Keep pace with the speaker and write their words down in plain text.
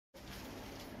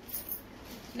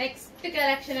Next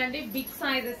collection అండి big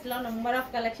sizes లో number of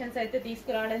collections అయితే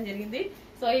తీసుకురావడం జరిగింది.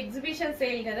 సో ఎగ్జిబిషన్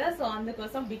సేల్ కదా, సో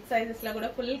అందుకోసం బిగ్ సైజెస్ లో కూడా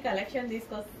ఫుల్ కలెక్షన్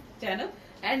తీసుకొచ్చాను.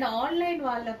 అండ్ ఆన్లైన్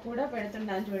వాళ్ళకు కూడా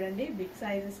పెడుతున్నాను చూడండి big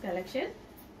sizes collection.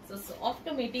 So soft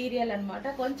material అన్నమాట.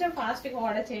 కొంచెం ఫాస్ట్ గా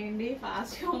ఆర్డర్ చేయండి,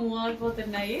 ఫాస్ట్ గా మూవ్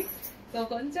అయిపోతున్నాయి. సో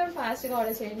కొంచెం ఫాస్ట్ గా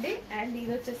ఆర్డర్ చేయండి. అండ్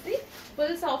ఇది వచ్చేసి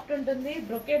ఫుల్ సాఫ్ట్ ఉంటుంది,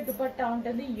 బ్రొకెట్ దుపట్టా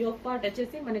ఉంటుంది. యోక్ పార్ట్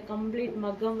వచ్చేసి మనకి కంప్లీట్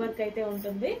మగ్గం వర్క్ అయితే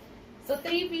ఉంటుంది. సో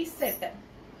 3 పీస్ సెట్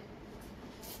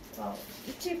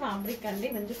ఇచ్చి ఫ్యాబ్రిక్ అండి,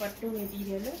 మంచి పట్టు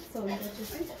మెటీరియల్. సో ఇది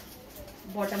వచ్చేసి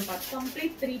bottom part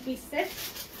complete 3 piece set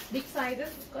big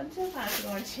sizes. కొంచెం ఫాస్ట్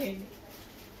గా ఆర్డర్ చేయండి.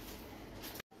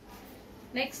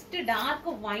 నెక్స్ట్ డార్క్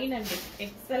వైన్ అండి,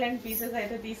 ఎక్సలెంట్ పీసెస్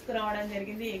అయితే తీసుకురావడం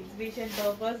జరిగింది. ఎగ్జిబిషన్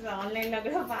పర్పస్ ఆన్లైన్ లో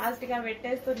కూడా ఫాస్ట్ గా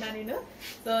పెట్టేస్తున్నా నేను.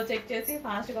 సో చెక్ చేసి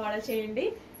ఫాస్ట్ గా ఆర్డర్ చేయండి.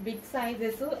 Big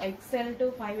sizes XL to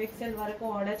 5XL వరకు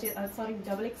ఆర్డర్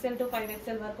XXL to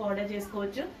 5XL వరకు ఆర్డర్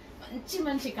చేసుకోవచ్చు. మంచి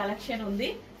మంచి కలెక్షన్ ఉంది,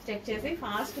 చెక్ చేసి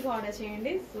ఫాస్ట్ గా ఆర్డర్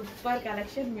చేయండి. సూపర్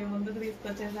కలెక్షన్ మేము ముందుకు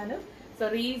తీసుకొచ్చేసాను. సో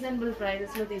రీజనబుల్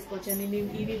ప్రైజెస్ లో తీసుకొచ్చాను.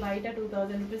 ఇవి బయట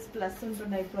 2000 రూపీస్ ప్లస్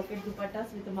ఉంటున్నాయి బ్రొకెట్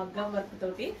దుపట్టాస్ విత్ మగ్గం వర్క్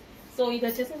తోటి. సో ఇది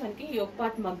వచ్చేసి మనకి యోక్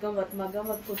పార్ట్ మగ్గం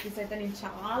వర్క్ కుర్తీస్ అయితే నేను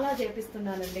చాలా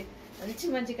చేపిస్తున్నానండి. మంచి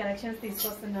మంచి కలెక్షన్స్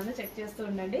తీసుకొస్తున్నాను, చెక్ చేస్తూ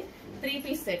ఉండండి. 3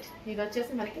 పీస్ సెట్, ఇది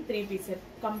వచ్చేసి మనకి 3 piece set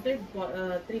complete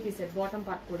 3 piece set bottom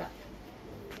part కూడా.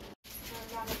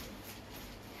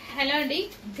 హలో అండి,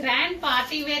 గ్రాండ్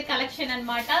పార్టీ వేర్ కలెక్షన్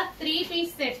అన్నమాట. 3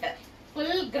 పీస్ సెట్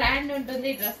ఫుల్ గ్రాండ్ ఉంటుంది.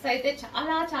 డ్రెస్ అయితే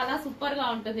చాలా చాలా సూపర్ గా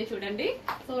ఉంటుంది చూడండి.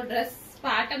 సో డ్రెస్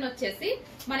ప్యాటర్న్ వచ్చేసి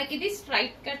మనకి ఇది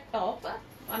స్ట్రైట్ కట్ టాప్.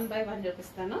 1 by 1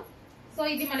 చూపిస్తాను. సో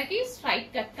ఇది మనకి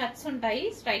స్ట్రైట్ కట్స్ ఉంటాయి,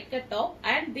 స్ట్రైట్ కట్ టాప్.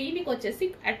 అండ్ దీనికి వచ్చేసి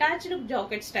అటాచ్డ్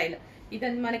జాకెట్ స్టైల్.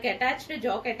 ఇదని మనకి అటాచ్డ్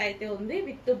జాకెట్ అయితే ఉంది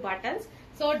విత్ బటన్స్.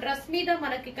 సో డ్రెస్ మీద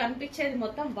మనకి కనిపించేది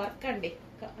మొత్తం వర్క్ అండి.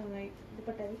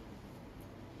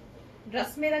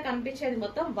 డ్రెస్ మీద కనిపించేది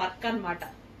మొత్తం వర్క్ అన్నమాట.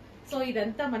 సో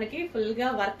ఇదంతా మనకి ఫుల్ గా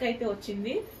వర్క్ అయితే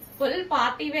వచ్చింది. Full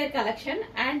party wear collection.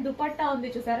 And dupatta ఉంది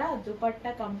చూసారా,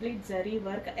 dupatta complete zari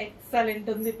work, excellent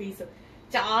ఉంది పీస్.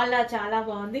 చాలా చాలా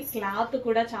బాగుంది, క్లాత్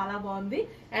కూడా చాలా బాగుంది.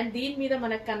 అండ్ దీని మీద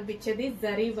మనకు కనిపించేది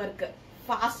జరీ వర్క్.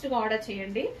 ఫాస్ట్ గా ఆర్డర్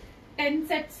చేయండి. 10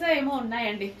 సెట్స్ ఏమో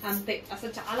ఉన్నాయండి అంతే.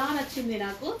 అసలు చాలా నచ్చింది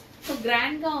నాకు. సో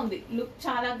గ్రాండ్ గా ఉంది, లుక్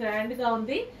చాలా గ్రాండ్ గా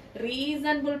ఉంది.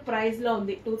 రీజనబుల్ ప్రైస్ లో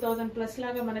ఉంది. 2000 ప్లస్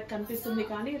లాగా మనకు కనిపిస్తుంది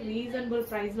కానీ రీజనబుల్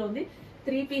ప్రైస్ లో ఉంది.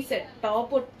 3 పీస్ సెట్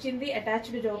టాప్ వచ్చింది,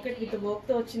 అటాచ్డ్ జాకెట్ విత్ వర్క్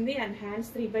తో వచ్చింది. And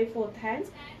hands 3/4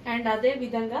 hands. అండ్ అదే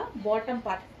విధంగా bottom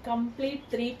part complete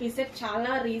 3 piece set.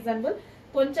 చాలా రీజనబుల్.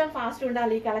 కొంచెం ఫాస్ట్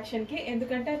ఉండాలి ఈ కలెక్షన్ కి,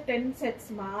 ఎందుకంటే 10 సెట్స్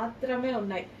మాత్రమే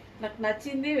ఉన్నాయి. నాకు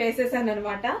నచ్చింది వేసేసాను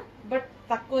అనమాట. బట్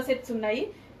తక్కువ సెట్స్ ఉన్నాయి.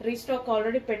 రీస్టాక్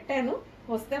ఆల్రెడీ పెట్టాను,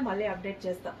 వస్తే మళ్ళీ అప్డేట్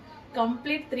చేస్తా.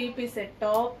 Complete 3 piece set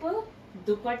top,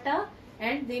 dupatta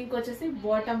and దీనికి వచ్చేసి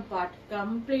బాటమ్ పార్ట్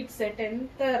కంప్లీట్ సెట్.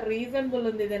 ఎంత రీజనబుల్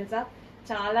ఉంది తెలుసా,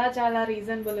 చాలా చాలా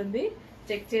రీజనబుల్ ఉంది.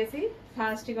 చెక్ చేసి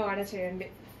ఫాస్ట్ గా ఆర్డర్ చేయండి.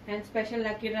 అండ్ స్పెషల్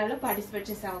లక్కీ డ్రాలో పార్టిసిపేట్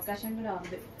చేసే అవకాశం కూడా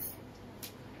ఉంది.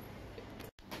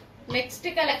 నెక్స్ట్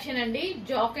కలెక్షన్ అండి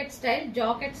జాకెట్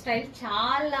స్టైల్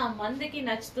చాలా మందికి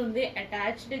నచ్చుతుంది.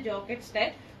 Attached jacket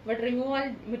style but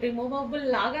removable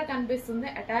లాగా కనిపిస్తుంది.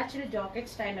 అటాచ్డ్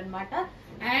జాకెట్ స్టైల్ అన్నమాట.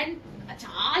 అండ్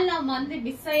చాలా మంది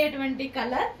మిస్ అయ్యేటువంటి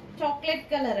కలర్ చాక్లెట్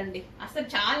కలర్ అండి. అసలు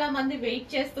చాలా మంది వెయిట్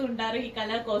చేస్తూ ఉంటారు ఈ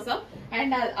కలర్ కోసం.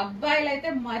 అండ్ అబ్బాయిలు అయితే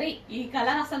మరి ఈ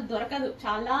కలర్ అసలు దొరకదు,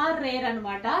 చాలా రేర్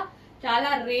అన్నమాట. చాలా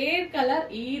రేర్ కలర్.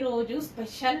 ఈ రోజు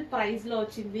స్పెషల్ ప్రైస్ లో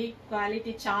వచ్చింది.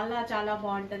 క్వాలిటీ చాలా చాలా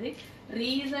బాగుంటది.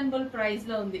 రీజనబుల్ ప్రైస్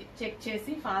లో ఉంది. చెక్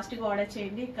చేసి ఫాస్ట్ గా ఆర్డర్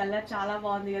చేయండి. కలర్ చాలా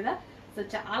బాగుంది కదా, సో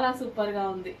చాలా సూపర్ గా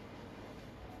ఉంది.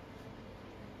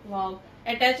 వావ్,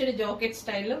 అటాచ్డ్ జాకెట్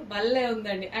స్టైల్ భలే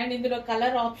ఉందండి. అండ్ ఇందులో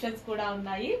కలర్ ఆప్షన్స్ కూడా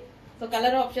ఉన్నాయి. సో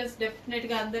కలర్ ఆప్షన్స్ డెఫినెట్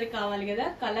గా అందరికి కావాలి కదా,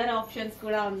 కలర్ ఆప్షన్స్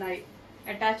కూడా ఉన్నాయి.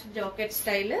 Attached jacket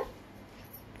style.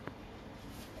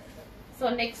 So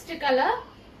next colour,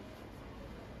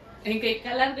 ఇంకా ఈ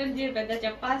కలర్ గురించి పెద్ద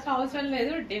చెప్పాల్సిన అవసరం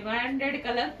లేదు. Demanded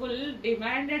colour, full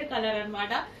demanded colour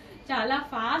అన్నమాట. చాలా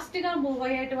ఫాస్ట్ గా మూవ్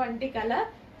అయ్యేటువంటి కలర్.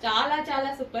 చాలా చాలా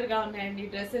సూపర్ గా ఉన్నాయండి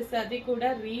డ్రెస్సెస్. అది కూడా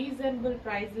రీజనబుల్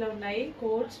ప్రైస్ లో ఉన్నాయి.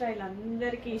 కోట్ స్టైల్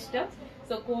అందరికి ఇష్టం.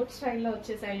 సో కోట్ స్టైల్ లో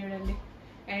వచ్చేసాయి చూడండి.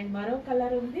 అండ్ మరో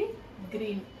కలర్ ఉంది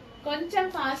గ్రీన్. కొంచెం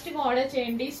ఫాస్ట్ గా ఆర్డర్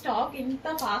చేయండి. స్టాక్ ఇంత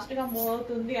ఫాస్ట్ గా మూవ్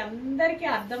అవుతుంది, అందరికి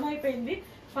అర్థమైపోయింది.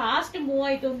 ఫాస్ట్ మూవ్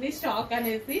అవుతుంది స్టాక్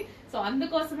అనేసి. సో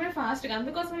అందుకోసమే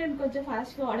నేను కొంచెం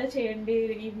ఫాస్ట్ గా ఆర్డర్ చేయండి.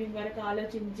 ఈవినింగ్ వరకు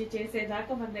ఆలోచించి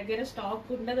చేసేదాకా మన దగ్గర స్టాక్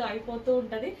ఉండదు, అయిపోతూ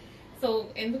ఉంటది. సో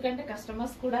ఎందుకంటే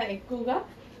కస్టమర్స్ కూడా ఎక్కువగా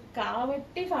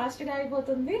కాబట్టి ఫాస్ట్ గా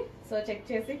అయిపోతుంది. సో చెక్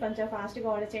చేసి కొంచెం ఫాస్ట్ గా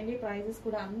ఆర్డర్ చేయండి. ప్రైజెస్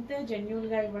కూడా అంతే జెన్యూన్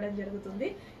గా ఇవ్వడం జరుగుతుంది.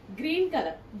 గ్రీన్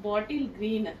కలర్, బాటిల్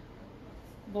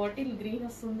గ్రీన్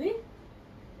వస్తుంది.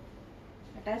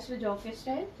 Attached jacket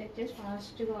style. చెక్ చేసి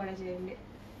ఫాస్ట్ గా ఆర్డర్ చేయండి.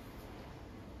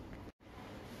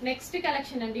 నెక్స్ట్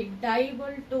కలెక్షన్ అండి,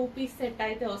 డైబుల్ 2 పీస్ సెట్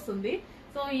అయితే వస్తుంది.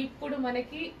 సో ఇప్పుడు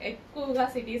మనకి ఎక్కువగా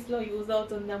సిటీస్ లో యూజ్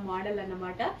అవుతున్న మోడల్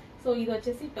అన్నమాట. సో ఇది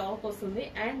వచ్చేసి టాప్ వస్తుంది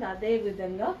అండ్ అదే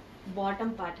విధంగా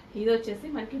బాటమ్ పార్ట్, ఇది వచ్చేసి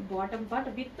మనకి బాటమ్ పార్ట్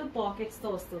విత్ పాకెట్స్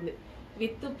తో వస్తుంది.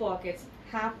 విత్ పాకెట్స్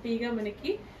హ్యాపీగా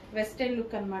మనకి వెస్టర్న్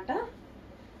లుక్ అన్నమాట.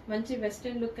 మంచి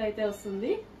వెస్టర్న్ లుక్ అయితే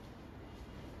వస్తుంది.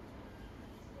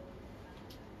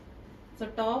 So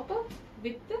top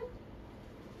with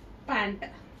pant.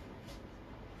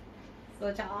 So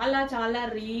చాలా చాలా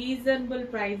రీజనబుల్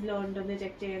ప్రైస్ లో ఉంటుంది.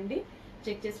 చెక్ చేయండి,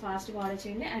 చెక్ చేసి ఫాస్ట్ గా ఆర్డర్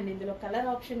చేయండి. అండ్ ఇందులో కలర్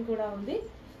ఆప్షన్ కూడా ఉంది.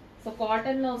 సో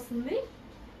కాటన్ లో వస్తుంది,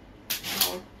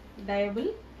 డయబుల్.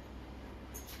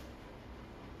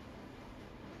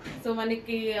 సో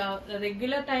మనకి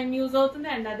రెగ్యులర్ టైం యూజ్ అవుతుంది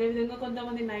అండ్ అదే విధంగా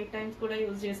కొంతమంది నైట్ టైమ్స్ కూడా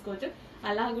యూజ్ చేసుకోవచ్చు.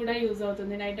 అలా కూడా యూజ్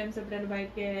అవుతుంది. నైట్ టైమ్స్ ఎప్పుడైనా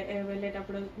బయటకి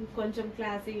వెళ్ళేటప్పుడు కొంచెం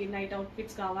క్లాసీ నైట్ అవుట్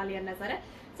ఫిట్స్ కావాలి అన్నా సరే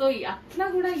సో అట్లా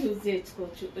కూడా యూజ్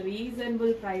చేసుకోవచ్చు.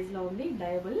 రీజనబుల్ ప్రైస్ లో ఉంది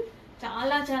డయబుల్.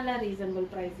 చాలా చాలా రీజనబుల్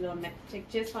ప్రైస్ లో ఉన్నాయి.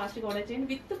 చెక్ చేసి ఫాస్ట్ గా ఆర్డర్ చేయండి.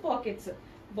 విత్ పాకెట్స్,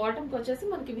 బాటమ్ కి వచ్చేసి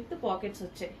మనకి విత్ పాకెట్స్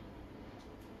వచ్చాయి.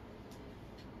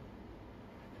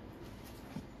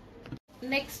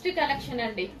 నెక్స్ట్ కలెక్షన్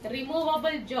అండి,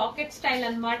 రిమూవబుల్ జాకెట్ స్టైల్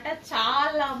అన్నమాట.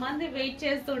 చాలా మంది వెయిట్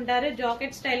చేస్తుంటారు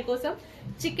జాకెట్ స్టైల్ కోసం.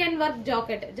 Chicken work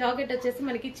jacket. జాకెట్ వచ్చేసి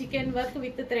మనకి chicken work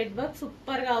with thread work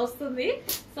super గా వస్తుంది.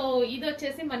 సో ఇది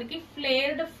వచ్చేసి మనకి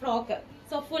flared frock.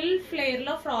 So full flare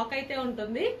లో ఫ్రాక్ అయితే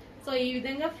ఉంటుంది. సో ఈ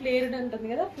విధంగా ఫ్లేర్డ్ ఉంటుంది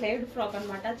కదా, ఫ్లేర్డ్ ఫ్రాక్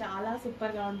అన్నమాట. చాలా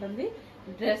సూపర్ గా ఉంటుంది.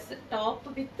 డ్రెస్ టాప్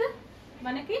విత్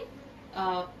మనకి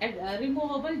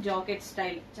రిమూవబుల్ జాకెట్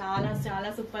స్టైల్. చాలా చాలా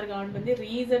సూపర్ గా ఉంటుంది.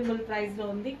 రీజనబుల్ ప్రైస్ లో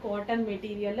ఉంది. Cotton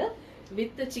material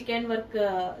with chicken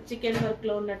work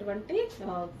లో ఉన్నటువంటి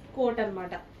కోట్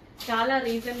అన్నమాట. చాలా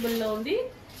రీజనబుల్ లో ఉంది.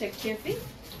 చెక్ చేసి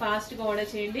ఫాస్ట్ గా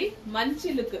ఆర్డర్ చేయండి. మంచి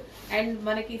లుక్ అండ్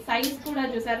మనకి సైజ్ కూడా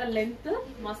చూసారా, లెంత్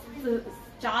మస్తు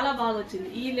చాలా బాగా వచ్చింది.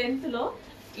 ఈ లెంత్ లో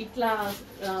ఇట్లా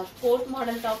కోట్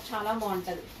మోడల్ టాప్ చాలా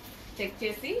బాగుంటది. చెక్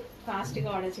చేసి ఫాస్ట్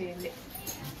గా ఆర్డర్ చేయండి.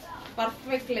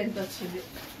 పర్ఫెక్ట్ లెంత్ వచ్చింది.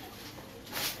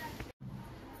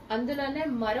 అందులోనే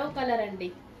మరో కలర్ అండి,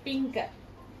 పింక్.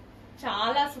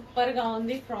 చాలా సూపర్ గా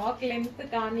ఉంది. ఫ్రాక్ లెంత్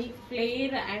కానీ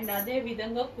ఫ్లేర్ అండ్ అదే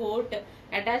విధంగా coat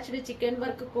attached chicken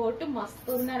work coat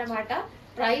మస్తు ఉందన్నమాట.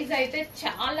 ప్రైస్ అయితే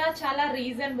చాలా చాలా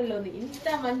రీజనబుల్ ఉంది. ఇంత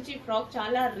మంచి ఫ్రాక్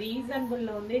చాలా రీజనబుల్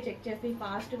లో ఉంది. చెక్ చేసి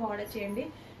ఫాస్ట్ గా ఆర్డర్ చేయండి.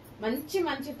 మంచి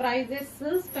మంచి ప్రైజెస్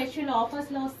స్పెషల్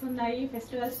ఆఫర్స్ లో వస్తున్నాయి.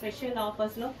 ఫెస్టివల్ స్పెషల్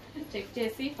ఆఫర్స్ లో చెక్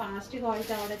చేసి ఫాస్ట్ గా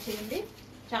ఆర్డర్ చేయండి.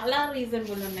 చాలా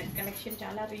రీజనబుల్ ఉన్నాయి. కలెక్షన్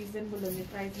చాలా రీజనబుల్ ఉంది.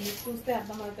 ప్రైస్ మీరు చూస్తే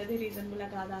అర్థమవుతుంది రీజనబుల్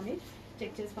కాదా అని.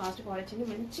 చెక్ చేసి ఫాస్ట్ గా ఆర్డర్ చేయండి.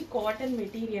 మంచి కాటన్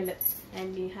మెటీరియల్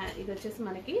అండ్ ఇది వచ్చేసి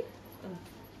మనకి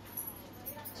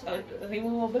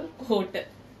రిమూవబుల్ కోట్,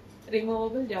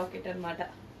 రిమూవబుల్ జాకెట్ అన్నమాట.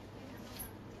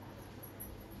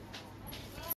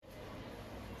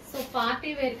 సో పార్టీ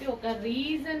వేర్ కి ఒక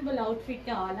రీజనబుల్ అవుట్ ఫిట్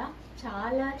కావాలా?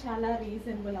 చాలా చాలా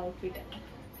reasonable out fit,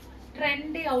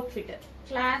 trendy out fit,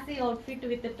 classy out fit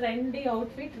with trendy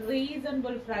out fit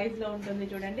reasonable price లో ఉంటుంది.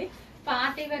 చూడండి,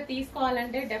 పార్టీ వేర్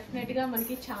తీసుకోవాలంటే డెఫినెట్ గా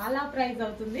మనకి చాలా ప్రైస్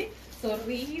అవుతుంది. సో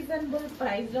రీజనబుల్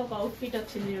ప్రైస్ లో ఒక అవుట్ ఫిట్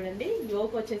వచ్చింది. చూడండి,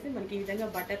 యోక్ వచ్చేసి మనకి ఈ విధంగా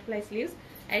బటర్ఫ్లై స్లీవ్స్,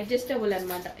 అడ్జస్టబుల్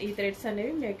అన్నమాట. ఈ థ్రెడ్స్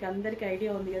అనేవి మీకు అందరికి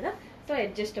ఐడియా ఉంది కదా. సో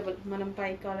అడ్జస్టబుల్, మనం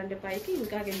పైకి కావాలంటే పైకి,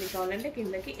 ఇంకా కిందకి కావాలంటే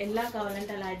కిందకి, ఎలా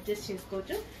కావాలంటే అలా అడ్జస్ట్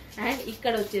చేసుకోవచ్చు. అండ్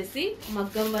ఇక్కడ వచ్చేసి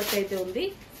మగ్గం వర్క్ అయితే ఉంది.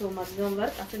 సో మగ్గం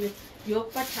వర్క్ అసలు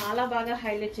యోక్ పార్ట్ చాలా బాగా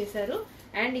హైలైట్ చేశారు.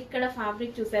 అండ్ ఇక్కడ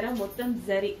ఫ్యాబ్రిక్ చూసారా, మొత్తం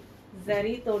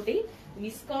జరీ తోటి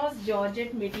విస్కాస్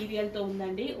జార్జెట్ మెటీరియల్ తో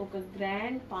ఉందండి. ఒక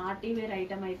గ్రాండ్ పార్టీ వేర్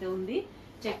ఐటమ్ అయితే ఉంది.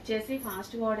 చెక్ చేసి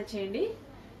ఫాస్ట్ గా ఆర్డర్ చేయండి.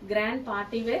 Grand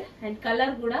party wear and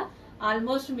colour కూడా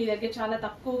ఆల్మోస్ట్ మీ దగ్గర చాలా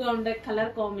తక్కువగా ఉండే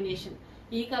కలర్ కాంబినేషన్.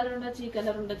 ఈ కలర్ ఉండొచ్చు, ఈ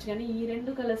కలర్ ఉండొచ్చు, కానీ ఈ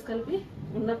రెండు కలర్స్ కలిపి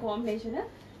ఉన్న కాంబినేషన్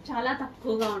చాలా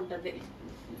తక్కువగా ఉంటుంది.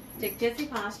 చెక్ చేసి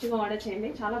ఫాస్ట్ గా ఆర్డర్ చేయండి.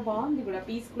 చాలా బాగుంది కూడా,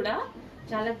 పీస్ కూడా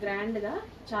చాలా గ్రాండ్ గా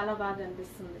చాలా బాగా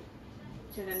అనిపిస్తుంది.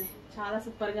 చూడండి, చాలా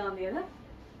సూపర్ గా ఉంది కదా.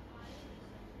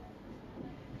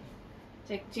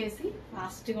 చెక్ చేసి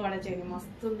ఫాస్ట్ గా ఆర్డర్ చేయండి.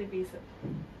 మస్తు ఉంది పీస్.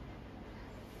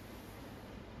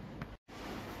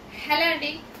 హలో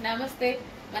అండి, నమస్తే.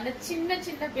 మన చిన్న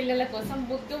చిన్న పిల్లల కోసం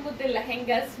ముద్దు ముద్దు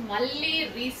లెహెంగాస్ మళ్ళీ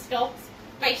రీస్టాక్,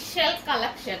 స్పెషల్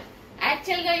కలెక్షన్.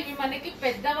 యాక్చువల్ గా ఇవి మనకి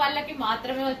పెద్ద వాళ్ళకి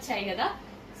మాత్రమే వచ్చాయి కదా.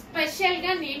 స్పెషల్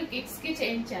గా నేను కిడ్స్ కి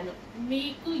చేయించాను.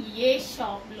 మీకు ఏ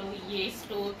షాప్ లో ఏ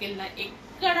స్టోర్ కి వెళ్ళినా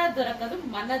ఎక్కడ దొరకదు,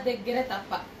 మన దగ్గర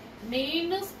తప్ప.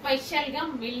 నేను స్పెషల్ గా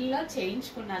మిల్ లో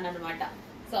చేయించుకున్నాను అనమాట.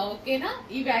 సో ఓకేనా,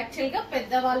 ఇవి యాక్చువల్ గా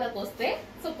పెద్దవాళ్ళకి వస్తే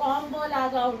సో కాంబో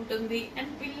లాగా ఉంటుంది.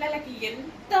 అండ్ పిల్లలకి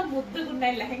ఎంత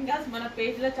ముద్దుగున్నాయి లెహెంగాస్, మన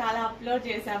పేజ్ లో చాలా అప్లోడ్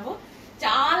చేసాము.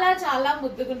 చాలా చాలా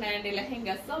ముద్దుగున్నాయండి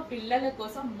లెహెంగాస్. సో పిల్లల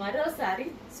కోసం మరోసారి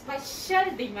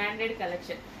స్పెషల్ డిమాండెడ్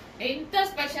కలెక్షన్. ఎంత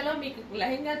స్పెషల్ మీకు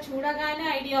లెహెంగా చూడగానే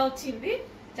ఐడియా వచ్చింది.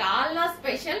 చాలా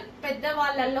స్పెషల్.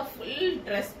 పెద్దవాళ్ళల్లో ఫుల్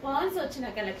రెస్పాన్స్ వచ్చిన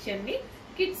కలెక్షన్ ని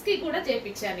కిడ్స్ కి కూడా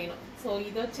చేపించాను నేను. సో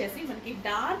ఇది వచ్చేసి మనకి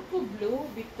డార్క్ బ్లూ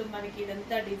విత్ మనకి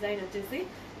ఇదంతా డిజైన్ వచ్చేసి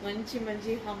మంచి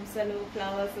మంచి హంసలు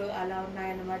ఫ్లవర్స్ అలా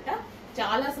ఉన్నాయన్నమాట.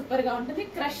 చాలా సూపర్ గా ఉంటుంది.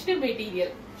 క్రష్డ్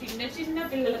మెటీరియల్, చిన్న చిన్న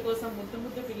పిల్లల కోసం, ముద్దు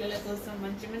ముద్దు పిల్లల కోసం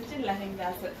మంచి మంచి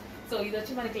లెహెంగాస్. సో ఇది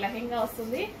వచ్చి మనకి లెహెంగా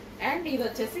వస్తుంది అండ్ ఇది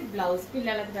వచ్చేసి బ్లౌజ్.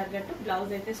 పిల్లలకు తగ్గట్టు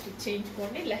బ్లౌజ్ అయితే స్టిచ్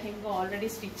చేయించుకోండి. లెహెంగా ఆల్రెడీ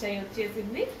స్టిచ్ అయి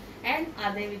వచ్చేసింది. అండ్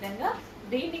అదే విధంగా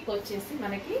దీనికి వచ్చేసి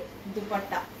మనకి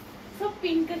dupatta. So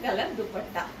pink colour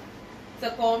dupatta. So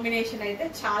combination అయితే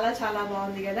చాలా చాలా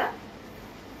బాగుంది కదా.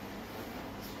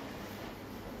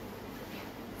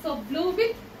 So blue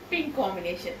with pink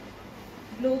combination,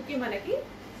 blue కి మనకి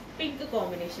పింక్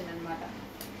కాంబినేషన్ అన్నమాట.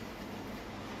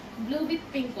 బ్లూ విత్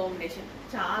పింక్ కాంబినేషన్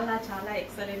చాలా చాలా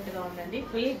ఎక్సలెంట్ గా ఉందండి.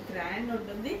 ఫుల్ గ్రాండ్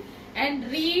ఉంటుంది అండ్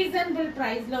రీజనబుల్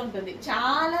ప్రైస్ లో ఉంటుంది.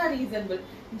 చాలా రీజనబుల్.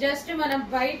 జస్ట్ మనం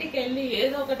బయటికి వెళ్ళి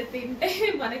ఏదో ఒకటి తింటే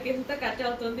మనకి ఎంత ఖర్చు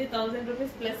అవుతుంది, 1000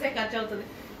 రూపీస్ ప్లస్ ఖర్చు అవుతుంది.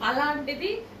 అలాంటిది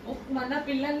మన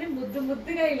పిల్లల్ని ముద్దు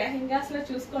ముద్దుగా ఈ లెహెంగాస్ లో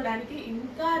చూసుకోవడానికి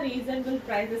ఇంకా రీజనబుల్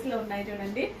ప్రైజెస్ లో ఉన్నాయి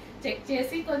చూడండి. చెక్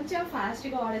చేసి కొంచెం ఫాస్ట్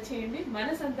గా ఆర్డర్ చేయండి. మన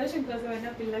సంతోషం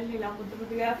కోసమైనా పిల్లల్ని ఇలా ముద్దు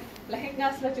ముద్దుగా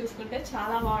లెహెంగాస్ లో చూసుకుంటే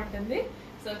చాలా బాగుంటుంది.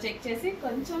 సో చెక్ చేసి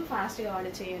కొంచెం ఫాస్ట్ గా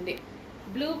ఆర్డర్ చేయండి.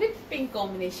 Blue with pink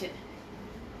combination.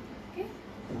 Okay,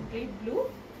 complete blue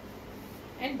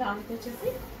and దానికి వచ్చేసి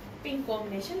పింక్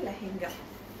కాంబినేషన్ లెహెంగా.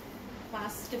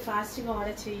 ఫాస్ట్ గా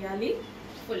ఆర్డర్ చేయాలి.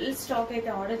 ఫుల్ స్టాక్ అయితే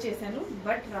ఆర్డర్ చేశాను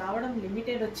బట్ రావడం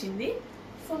లిమిటెడ్ వచ్చింది.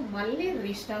 సో మళ్ళీ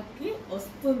రీస్టాక్ కి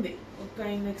వస్తుంది. ఒక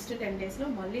నెక్స్ట్ 10 days లో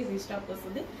మళ్ళీ రీస్టాక్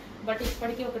వస్తుంది. బట్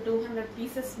ఇప్పటికీ ఒక 200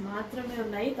 పీసెస్ మాత్రమే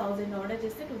ఉన్నాయి. 1000 ఆర్డర్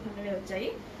చేస్తే 200 వచ్చాయి.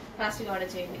 ఫాస్ట్ గా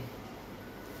ఆర్డర్ చేయండి.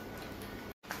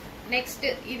 నెక్స్ట్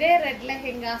ఇదే రెడ్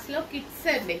లెహెంగాస్ లో కిడ్స్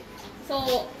అండి. సో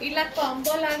ఇలా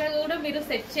కాంబో లాగా కూడా మీరు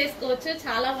సెట్ చేసుకోవచ్చు.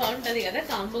 చాలా బాగుంటది కదా.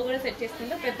 కాంబో కూడా సెట్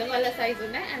చేసుకుంటే పెద్దవాళ్ళ సైజ్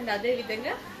ఉన్నాయి అండ్ అదే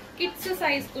విధంగా కిడ్స్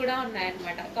సైజ్ కూడా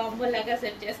ఉన్నాయన్నమాట. కాంబో లాగా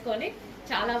సెట్ చేసుకొని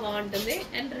చాలా బాగుంటుంది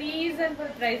అండ్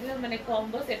రీజనబుల్ ప్రైస్ లో మనకి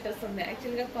కాంబో సెట్ వస్తుంది.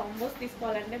 యాక్చువల్ గా కాంబోస్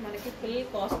తీసుకోవాలంటే మనకి ఫుల్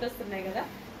కాస్ట్ వస్తున్నాయి కదా.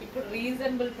 ఇప్పుడు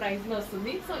రీజనబుల్ ప్రైస్ లో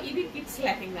వస్తుంది. సో ఇది కిడ్స్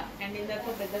లెహెంగా అండ్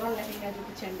ఇందాక పెద్దవాళ్ళ లెహెంగా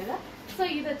చూపించాను కదా. సో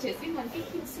ఇది వచ్చేసి మనకి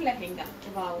కిడ్స్ లెహెంగా.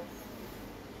 వావ్,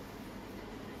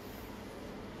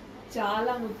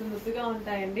 చాలా ముద్దు ముద్దుగా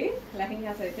ఉంటాయండి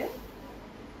లెహెంగాస్ అయితే.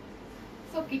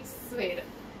 సో కిడ్స్ వేర్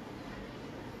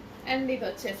అండ్ ఇది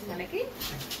వచ్చేసి మనకి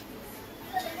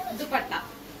దుపట్టా.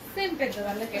 సేమ్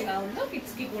పెద్దవాళ్ళకి ఎలా ఉందో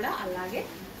కిడ్స్ కి కూడా అలాగే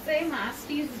సేమ్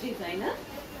ఆస్టీస్ డిజైనర్.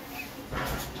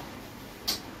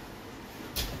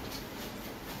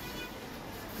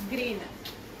 గ్రీన్,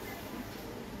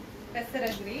 పెసర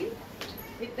green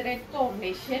with red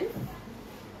combination.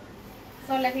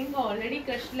 So lehenga already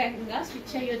crush lehenga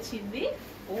stitch అయ్యి వచ్చింది.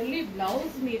 ఓన్లీ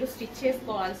బ్లౌజ్ మీరు స్టిచ్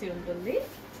చేసుకోవాల్సి ఉంటుంది.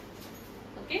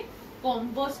 ఓకే,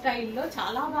 కాంబో స్టైల్లో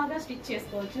చాలా బాగా స్టిచ్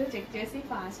చేసుకోవచ్చు. చెక్ చేసి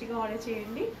ఫాస్ట్ గా ఆర్డర్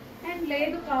చేయండి. అండ్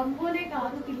లేదు కాంబోనే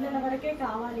కాదు పిల్లల వరకే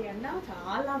కావాలి అన్న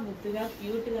చాలా ముద్దుగా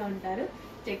క్యూట్ గా ఉంటారు.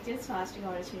 చెక్ చేసి ఫాస్ట్ గా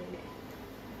ఆర్డర్ చేయండి.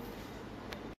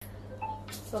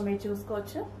 సో మీరు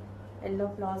చూసుకోవచ్చు ఎల్లో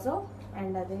ప్లాజో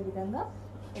అండ్ అదే విధంగా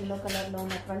ఎల్లో కలర్ లో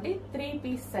ఉన్నటువంటి 3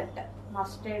 piece set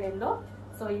mustard yellow.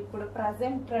 So ఇప్పుడు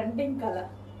present trending colour.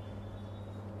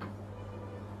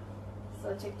 So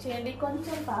check చేయండి,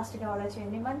 కొంచెం ఫాస్ట్ గా ఆర్డర్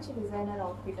చేయండి. మంచి డిజైనర్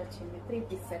అవుట్ఫిట్ వచ్చింది 3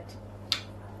 పీస్ సెట్.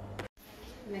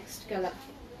 నెక్స్ట్ కలర్,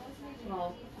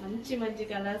 మంచి మంచి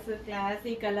colours,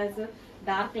 classy colours.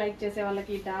 Dark like చేసే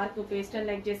వాళ్ళకి డార్క్, పేస్టల్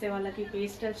లైక్ చేసే వాళ్ళకి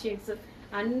పేస్టల్ షేడ్స్,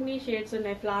 అన్ని షేడ్స్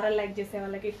ఉన్నాయి. ఫ్లారల్ లైక్ చేసే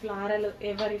వాళ్ళకి ఫ్లారల్.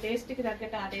 ఎవరి టేస్ట్ కి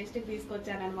తగ్గట్టు ఆ టేస్ట్ కి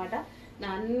తీసుకొచ్చాను అనమాట. నా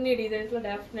అన్ని డిజైన్స్ లో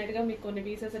డెఫినెట్ గా మీకు కొన్ని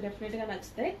పీసెస్ డెఫినెట్ గా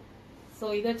నచ్చుతాయి. సో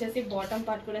ఇది వచ్చేసి బాటమ్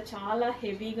పార్ట్ కూడా చాలా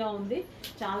హెవీగా ఉంది,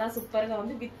 చాలా సూపర్ గా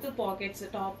ఉంది. With pockets,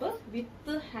 top with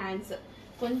hands.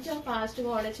 కొంచెం ఫాస్ట్ గా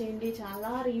ఆర్డర్ చేయండి.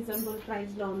 చాలా రీజనబుల్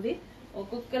ప్రైస్ లో ఉంది.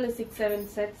 ఒక్కొక్కరు 6-7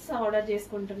 సెట్స్ ఆర్డర్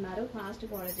చేసుకుంటున్నారు. ఫాస్ట్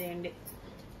గా ఆర్డర్ చేయండి.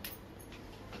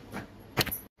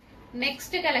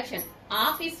 Next collection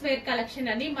office wear collection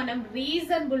అని మనం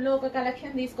రీజనబుల్ లో ఒక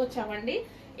కలెక్షన్ తీసుకొచ్చామండి.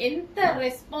 ఎంత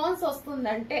రెస్పాన్స్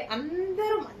వస్తుందంటే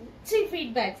అందరూ మంచి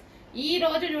ఫీడ్బ్యాక్స్. ఈ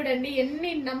రోజు చూడండి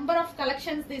ఎన్ని నంబర్ ఆఫ్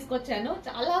కలెక్షన్స్ తీసుకొచ్చాను.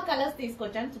 చాలా కలర్స్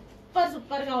తీసుకొచ్చాను.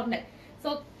 సూపర్ గా ఉన్నాయి. సో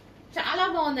చాలా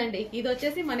బాగుందండి. ఇది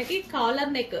వచ్చేసి మనకి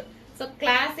కాలర్ నెక్. సో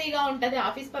క్లాసీగా ఉంటది.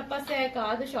 ఆఫీస్ పర్పస్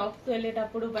కాదు, షాప్ కి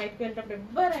వెళ్ళేటప్పుడు బయటకు వెళ్ళేటప్పుడు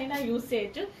ఎవరైనా యూజ్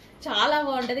చేయొచ్చు. చాలా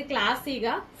బాగుంటది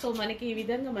క్లాసీగా. సో మనకి ఈ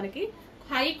విధంగా మనకి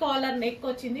హై కాలర్ నెక్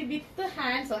వచ్చింది విత్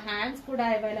హ్యాండ్స్. హ్యాండ్స్ కూడా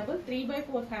అవైలబుల్.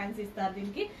 3/4 హ్యాండ్స్ ఇస్తారు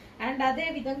దీనికి. అండ్ అదే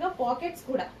విధంగా పాకెట్స్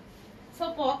కూడా. సో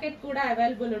పాకెట్ కూడా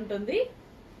అవైలబుల్ ఉంటుంది.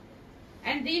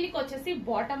 అండ్ దీనికి వచ్చేసి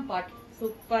బాటమ్ పార్ట్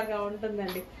సూపర్ గా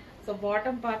ఉంటుందండి. సో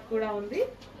బాటమ్ పార్ట్ కూడా ఉంది.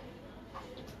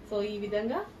 సో ఈ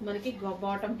విధంగా మనకి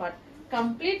bottom part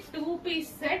complete 2 piece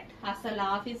set. అసలు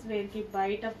ఆఫీస్ వేర్ కి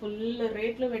బయట ఫుల్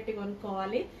రేట్లు పెట్టి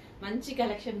కొనుక్కోవాలి. మంచి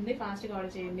కలెక్షన్ ఉంది, ఫాస్ట్ గా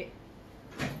ఆర్డర్ చేయండి.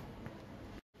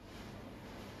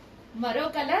 మరో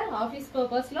కలర్ ఆఫీస్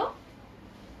పర్పస్ లో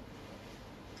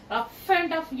రఫ్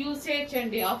అండ్ టఫ్ యూజ్ చేయొచ్చు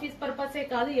అండి. ఆఫీస్ పర్పసే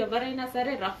కాదు, ఎవరైనా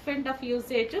సరే రఫ్ అండ్ టఫ్ యూజ్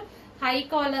చేయొచ్చు. హై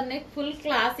కాలర్ నెక్, ఫుల్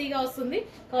క్లాసీగా వస్తుంది.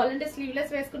 కావాలంటే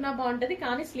స్లీవ్లెస్ వేసుకున్నా బాగుంటది,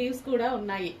 కానీ స్లీవ్స్ కూడా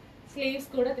ఉన్నాయి. స్లీవ్స్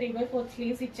కూడా 3/4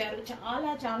 స్లీవ్స్ ఇచ్చారు. చాలా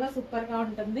చాలా సూపర్ గా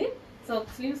ఉంటుంది. సో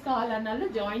స్లీవ్స్ కావాలన్న వాళ్ళు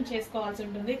జాయిన్ చేసుకోవాల్సి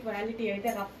ఉంటుంది. క్వాలిటీ అయితే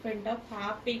రఫ్ అండ్ టఫ్,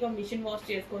 హ్యాపీగా మిషన్ వాష్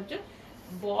చేసుకోవచ్చు.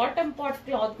 బాటమ్ పార్ట్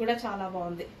క్లాత్ కూడా చాలా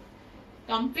బాగుంది.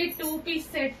 Complete 2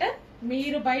 piece set.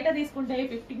 మీరు బయట తీసుకుంటే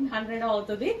 1500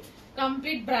 అవుతుంది.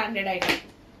 Complete branded item.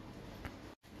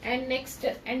 And next,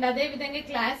 and అదే విధంగా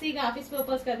క్లాసీగా ఆఫీస్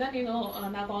పర్పస్ కదా నేను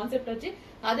నా కాన్సెప్ట్ వచ్చి,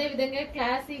 అదే విధంగా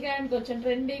క్లాసీగా అండ్ కొంచెం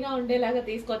ట్రెండీగా ఉండేలాగా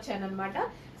తీసుకొచ్చాను అనమాట.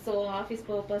 సో ఆఫీస్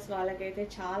పర్పస్ వాళ్ళకైతే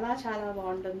చాలా చాలా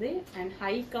బాగుంటుంది. అండ్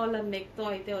హై కాలర్ నెక్ తో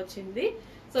అయితే వచ్చింది.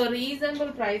 సో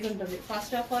రీజనబుల్ ప్రైస్ ఉంటుంది.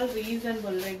 First of all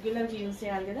reasonable, regular గా యూజ్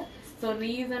చేయాలి కదా. సో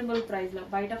రీజనబుల్ ప్రైస్ లో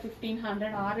బయట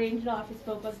 1500 ఆ రేంజ్ లో ఆఫీస్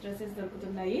పర్పస్ డ్రెస్సెస్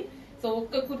దొరుకుతున్నాయి. సో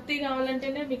ఒక్క కుర్తీ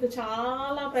కావాలంటేనే మీకు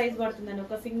చాలా ప్రైస్ పడుతుందండి.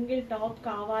 ఒక సింగిల్ టాప్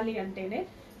కావాలి అంటేనే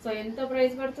సో ఎంత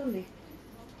ప్రైస్ పడుతుంది?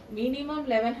 Minimum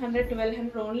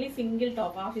 1100-1200 only single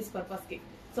top office purpose కి.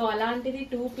 సో అలాంటిది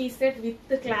 2 piece set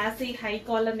with classy high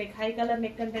collar neck. High collar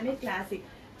neck అంటేనే క్లాసీ.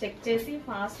 చెక్ చేసి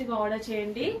ఫాస్ట్ గా ఆర్డర్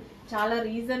చేయండి. చాలా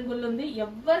రీజనబుల్ ఉంది.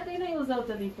 ఎవరికైనా యూజ్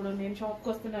అవుతుంది. ఇప్పుడు నేను షాప్ కి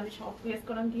వస్తున్నాను, షాప్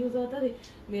వేసుకోవడానికి యూజ్ అవుతుంది.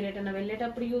 మీరు ఎటైనా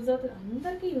వెళ్ళేటప్పుడు యూజ్ అవుతుంది.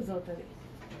 అందరికీ యూజ్ అవుతుంది.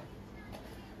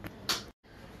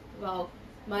 వావ్,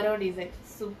 మరో డిజైన్.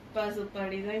 సూపర్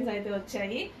సూపర్ డిజైన్స్ అయితే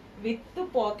వచ్చాయి. విత్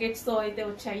పాకెట్స్ తో అయితే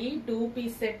వచ్చాయి. 2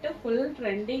 piece set, full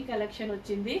trendy collection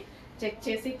వచ్చింది. చెక్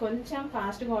చేసి కొంచెం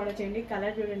ఫాస్ట్ గా ఆర్డర్ చేయండి.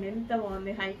 కలర్ చూడండి ఎంత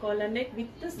బాగుంది. High collar neck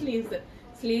with sleeves.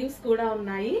 Sleeves కూడా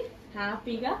ఉన్నాయి.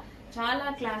 హ్యాపీగా చాలా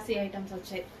క్లాసీ ఐటమ్స్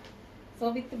వచ్చాయి. So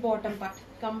with bottom part,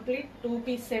 complete 2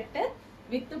 piece set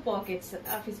with pockets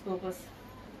office purpose.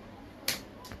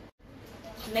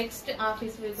 Next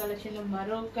office wear collection లో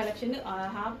మరో కలెక్షన్.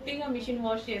 హ్యాపీగా మిషన్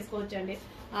వాష్ చేసుకోవచ్చు అండి.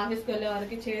 ఆఫీస్కి వెళ్ళే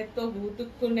వారికి చేతితో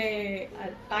ఉతుక్కునే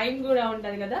టైం కూడా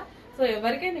ఉండదు కదా. సో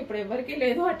ఎవరికైనా, ఇప్పుడు ఎవరికి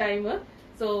లేదు ఆ టైం.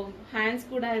 సో హ్యాండ్స్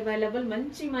కూడా అవైలబుల్.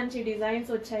 మంచి మంచి డిజైన్స్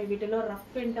వచ్చాయి వీటిలో.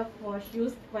 Rough and tough wash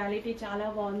use, quality చాలా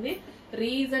బాగుంది.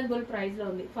 రీజనబుల్ ప్రైస్ లో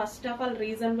ఉంది. First of all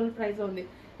reasonable price లో ఉంది.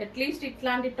 అట్లీస్ట్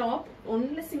ఇట్లాంటి టాప్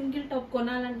ఓన్లీ సింగిల్ టాప్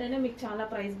కొనాలంటేనే మీకు చాలా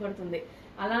ప్రైస్ పడుతుంది.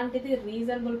 అలాంటిది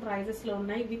రీజనబుల్ ప్రైజెస్ లో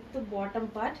ఉన్నాయి. With bottom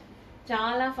part.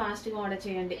 చాలా ఫాస్ట్ గా ఆర్డర్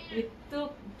చేయండి. With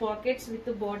pockets with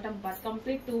bottom part,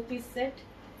 complete 2 piece set.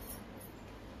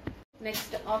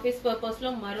 Next office purpose లో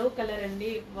మరో కలర్ అండి.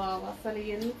 అసలు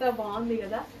ఎంత బాగుంది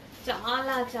కదా.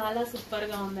 చాలా చాలా సూపర్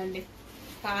గా ఉందండి.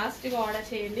 ఫాస్ట్ గా ఆర్డర్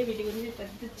చేయండి. వీటి గురించి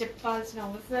పెద్ద చెప్పాల్సిన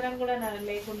అవసరం కూడా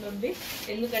లేకుండా ఉంది.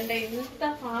 ఎందుకంటే ఇంత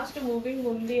ఫాస్ట్ మూవింగ్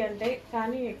ఉంది అంటే,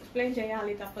 కానీ ఎక్స్ప్లెయిన్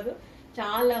చేయాలి తప్పదు.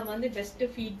 చాలా మంది బెస్ట్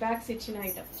ఫీడ్బ్యాక్స్ ఇచ్చిన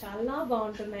ఐటమ్. చాలా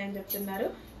బాగుంటున్నాయి అని చెప్తున్నారు.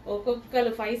 ఒక్కొక్కరు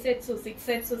 5 సెట్స్, 6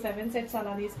 సెట్స్, 7 సెట్స్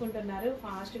అలా తీసుకుంటున్నారు.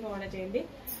 ఫాస్ట్ గా ఆర్డర్ చేయండి.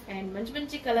 అండ్ మంచి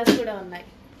మంచి కలర్స్ కూడా ఉన్నాయి.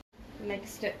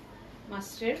 Next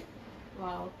mustard.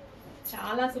 వావ్,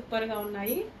 చాలా సూపర్ గా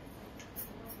ఉన్నాయి.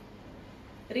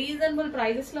 రీజనబుల్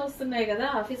ప్రైజెస్ లో వస్తున్నాయి కదా.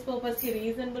 ఆఫీస్ పర్పస్ కి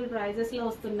రీజనబుల్ ప్రైజెస్ లో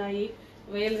వస్తున్నాయి.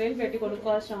 వేలు పెట్టి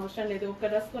కొనుక్కోవాల్సిన అవసరం లేదు. ఒక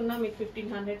డ్రెస్ కొన్నా మీకు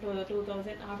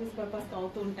 1500-2000 ఆఫీస్ పర్పస్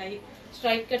అవుతూ ఉంటాయి.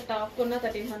 స్ట్రైట్ కట్ టాప్ కొన్నా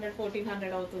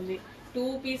 1300-1400 అవుతుంది. 2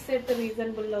 పీస్ సెట్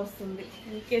రీజనబుల్ లో వస్తుంది.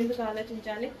 ఇంకెందుకు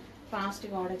ఆలోచించాలి, ఫాస్ట్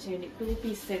గా ఆర్డర్ చేయండి. 2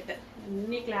 పీస్ సెట్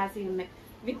అన్ని క్లాసీ ఉన్నాయి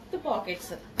with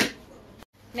pockets.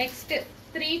 Next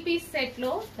 3 piece set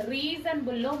లో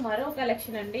రీజనబుల్ లో మరో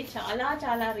కలెక్షన్ అండి. చాలా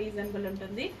చాలా రీజనబుల్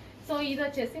ఉంటుంది. సో ఇది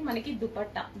వచ్చేసి మనకి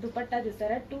దుపట్టా. దుపట్టా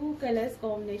చూసారా, 2 కలర్స్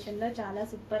కాంబినేషన్ లో చాలా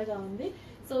సూపర్ గా ఉంది.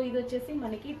 సో ఇది వచ్చేసి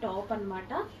మనకి టాప్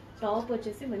అన్నమాట. టాప్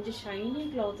వచ్చేసి మంచి షైనీ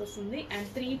క్లాత్ వస్తుంది. And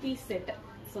 3 piece set.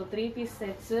 So 3 piece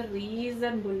sets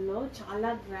reasonable లో చాలా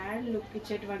గ్రాండ్ లుక్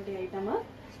ఇచ్చేటువంటి ఐటమ్.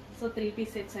 సో 3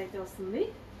 పీస్ సెట్స్ అయితే వస్తుంది.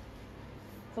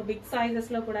 సో బిగ్ సైజెస్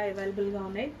లో కూడా అవైలబుల్ గా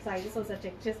ఉన్నాయి. సైజెస్ ఒకసారి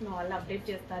చెక్ చేసిన వాళ్ళు అప్డేట్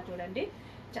చేస్తారు చూడండి.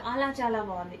 చాలా చాలా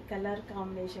బాగుంది. కలర్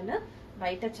కాంబినేషన్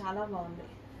బయట చాలా బాగుంది.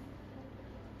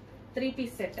 3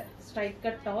 piece set, straight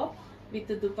cut top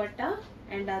with dupatta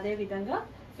and అదే విధంగా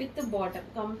with bottom,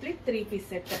 complete 3 piece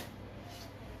set.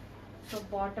 So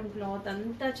bottom cloth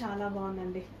అంతా చాలా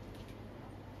బాగుందండి.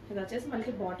 ఇది వచ్చేసి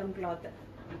మనకి బాటమ్ క్లాత్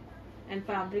అండ్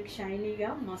ఫ్యాబ్రిక్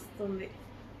షైనీగా మస్తు ఉంది.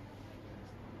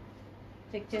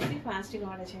 చెక్ చేసి ఫాస్ట్గా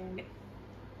ఆర్డర్ చేయండి.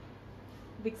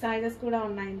 బిగ్ సైజెస్ కూడా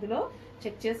ఉన్నాయి ఇందులో.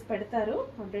 చెక్ చేసి పెడతారు,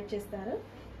 అప్డేట్ చేస్తారు.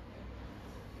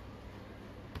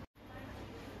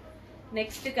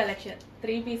 నెక్స్ట్ కలెక్షన్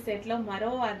 3 పీస్ సెట్ లో మరో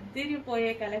అద్దిరిపోయే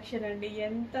కలెక్షన్ అండి.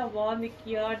 ఎంత బాగుంది,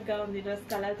 క్యూట్ గా ఉంది డ్రెస్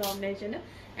కలర్ కాంబినేషన్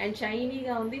అండ్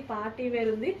షైనీగా ఉంది, పార్టీ వేర్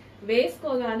ఉంది.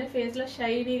 వేసుకోగానే ఫేస్ లో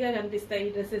షైనీగా కనిపిస్తాయి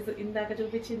ఈ డ్రెస్సెస్. ఇందాక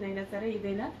చూపించింది అయినా సరే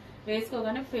ఇదైనా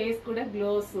వేసుకోగానే ఫేస్ కూడా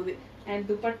గ్లో వస్తుంది. అండ్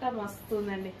దుపట్టా మస్తు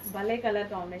ఉందండి, భలే colour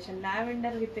combination,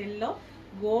 lavender with yellow,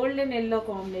 golden yellow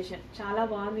combination. చాలా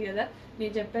బాగుంది కదా.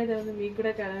 నేను చెప్పేది మీకు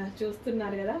కూడా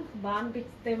చూస్తున్నారు కదా, బాగా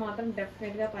అనిపిస్తే మాత్రం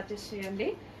డెఫినెట్ గా పర్చేస్ చేయండి.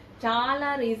 చాలా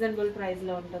రీజనబుల్ ప్రైస్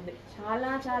లో ఉంటుంది,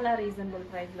 చాలా చాలా రీజనబుల్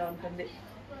ప్రైస్ లో ఉంటుంది.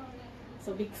 సో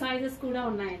బిగ్ సైజెస్ కూడా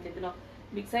ఉన్నాయండి ఇందులో,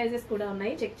 బిగ్ సైజెస్ కూడా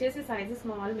ఉన్నాయి. చెక్ చేసి సైజెస్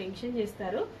మా వాళ్ళు మెన్షన్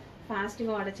చేస్తారు, ఫాస్ట్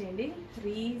గా ఆర్డర్ చేయండి.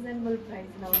 రీజనబుల్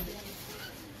ప్రైస్ లో ఉంది.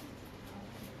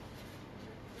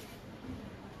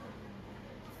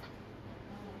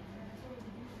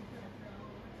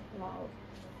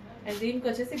 అండ్ దీనికి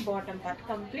వచ్చేసి bottom part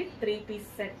complete 3 piece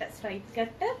set, straight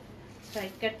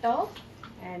cut top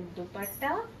and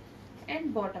dupatta and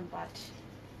bottom part.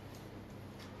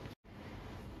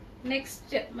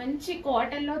 Next మంచి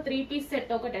కాటన్ లో 3 పీస్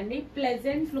సెట్ ఒకటండి,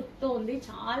 ప్లెజెంట్ లుక్ తో ఉంది,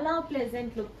 చాలా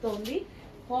ప్లెజెంట్ లుక్ తో ఉంది.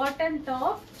 Cotton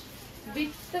top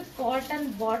with cotton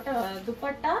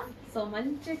dupatta. So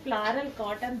మంచి ఫ్లారల్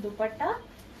కాటన్ దుపట్టా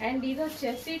అండ్ ఇది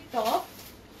వచ్చేసి టాప్.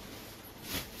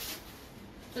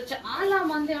 సో చాలా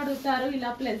మంది అడుగుతారు ఇలా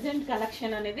ప్లెజెంట్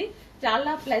కలెక్షన్ అనేది,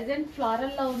 చాలా ప్లెజెంట్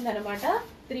ఫ్లారల్ లో ఉందన్నమాట.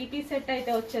 3 పీస్ సెట్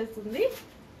అయితే వచ్చేస్తుంది.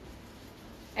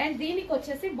 అండ్ దీనికి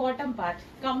వచ్చేసి bottom part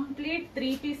complete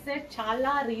 3 piece set,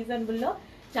 చాలా రీజనబుల్ లో,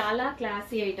 చాలా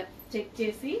క్లాసీ ఐటమ్. చెక్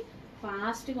చేసి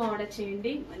ఫాస్ట్ గా ఆర్డర్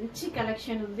చేయండి, మంచి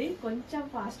కలెక్షన్ ఉంది, కొంచెం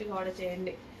ఫాస్ట్ గా ఆర్డర్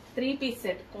చేయండి. 3 piece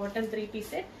set, cotton 3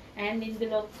 piece set. And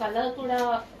ఇందులో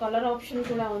కలర్ ఆప్షన్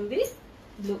కూడా ఉంది,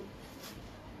 బ్లూ.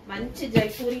 మంచి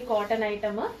జైపూరి కాటన్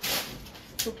ఐటమ్,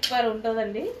 సూపర్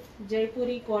ఉంటుందండి.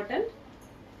 జైపూరి కాటన్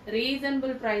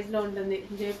రీజనబుల్ ప్రైస్ లో ఉంటుంది.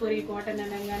 జైపూరి కాటన్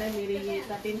అనగానే మీరు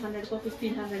 1300 కో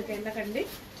 1500 కి ఎందుకండి.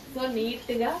 సో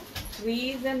నీట్ గా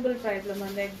రీజనబుల్ ప్రైస్ లో,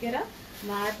 మన దగ్గర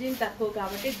మార్జిన్ తక్కువ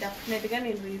కాబట్టి డెఫినెట్ గా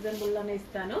నేను రీజనబుల్ లోనే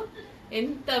ఇస్తాను.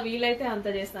 ఎంత వీలైతే అంత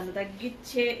చేస్తాను.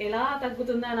 తగ్గించే ఎలా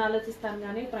తగ్గుతుందా అని ఆలోచిస్తాను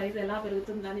కానీ ప్రైస్ ఎలా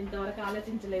పెరుగుతుందని ఇంతవరకు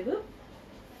ఆలోచించలేదు.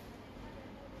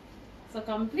 So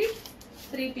complete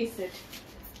 3 piece set.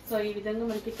 So ఈ విధంగా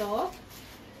మనకి టాప్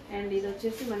అండ్ ఇది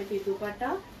వచ్చేసి మనకి దుపట్టా,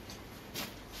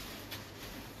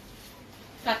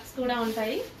 కట్స్ కూడా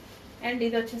ఉంటాయి. అండ్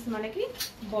ఇది వచ్చేసి మనకి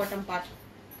bottom part,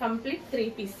 complete 3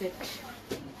 piece set,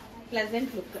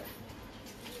 pleasant look.